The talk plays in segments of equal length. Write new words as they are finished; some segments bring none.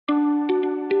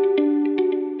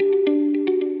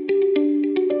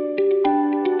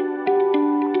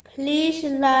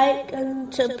like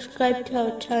and subscribe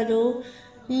to our channel.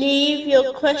 Leave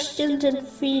your questions and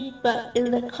feedback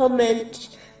in the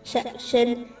comments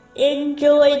section.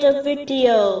 Enjoy the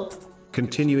video.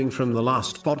 Continuing from the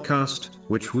last podcast,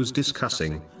 which was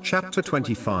discussing chapter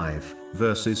 25,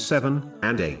 verses 7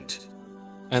 and 8.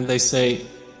 And they say,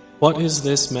 "What is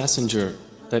this messenger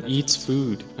that eats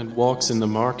food and walks in the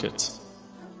markets?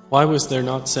 Why was there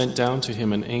not sent down to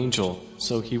him an angel,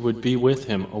 so he would be with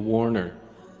him a warner?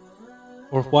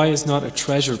 Or why is not a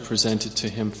treasure presented to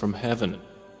him from heaven?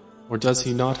 Or does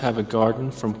he not have a garden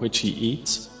from which he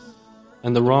eats?"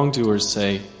 And the wrongdoers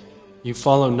say, "You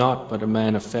follow not but a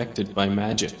man affected by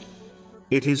magic."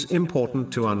 It is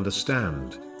important to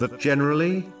understand that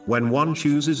generally, when one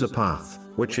chooses a path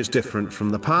which is different from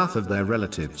the path of their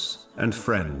relatives and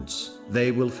friends,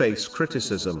 they will face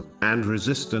criticism and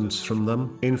resistance from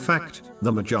them. In fact,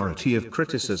 the majority of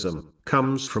criticism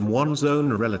comes from one's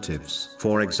own relatives.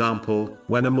 For example,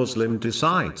 when a Muslim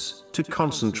decides to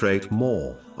concentrate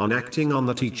more on acting on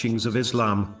the teachings of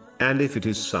Islam, and if it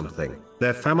is something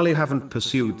their family haven't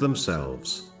pursued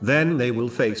themselves, then they will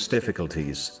face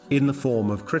difficulties in the form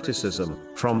of criticism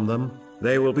from them.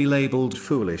 They will be labeled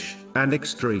foolish and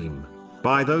extreme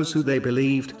by those who they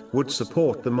believed would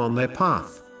support them on their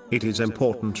path. It is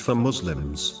important for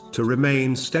Muslims to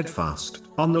remain steadfast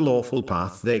on the lawful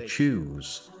path they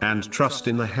choose, and trust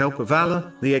in the help of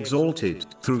Allah, the Exalted,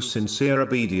 through sincere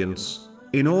obedience,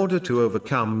 in order to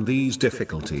overcome these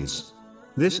difficulties.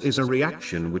 This is a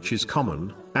reaction which is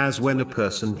common, as when a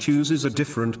person chooses a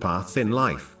different path in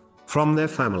life from their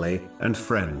family and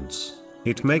friends.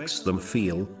 It makes them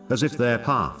feel as if their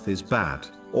path is bad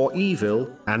or evil,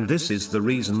 and this is the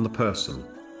reason the person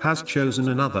has chosen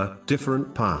another,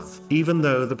 different path. Even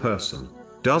though the person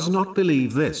does not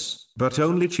believe this, but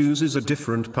only chooses a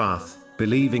different path,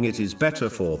 believing it is better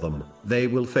for them, they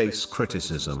will face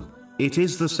criticism. It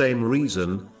is the same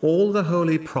reason all the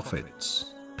holy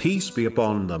prophets, peace be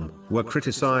upon them, were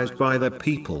criticized by their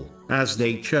people, as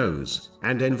they chose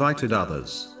and invited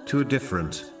others to a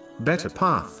different, better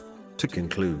path. To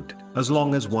conclude, as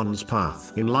long as one's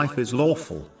path in life is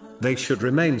lawful, they should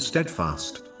remain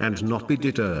steadfast and not be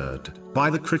deterred by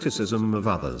the criticism of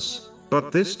others.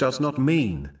 But this does not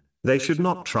mean they should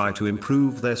not try to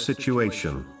improve their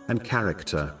situation and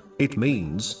character. It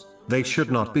means they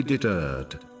should not be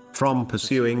deterred from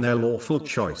pursuing their lawful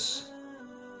choice.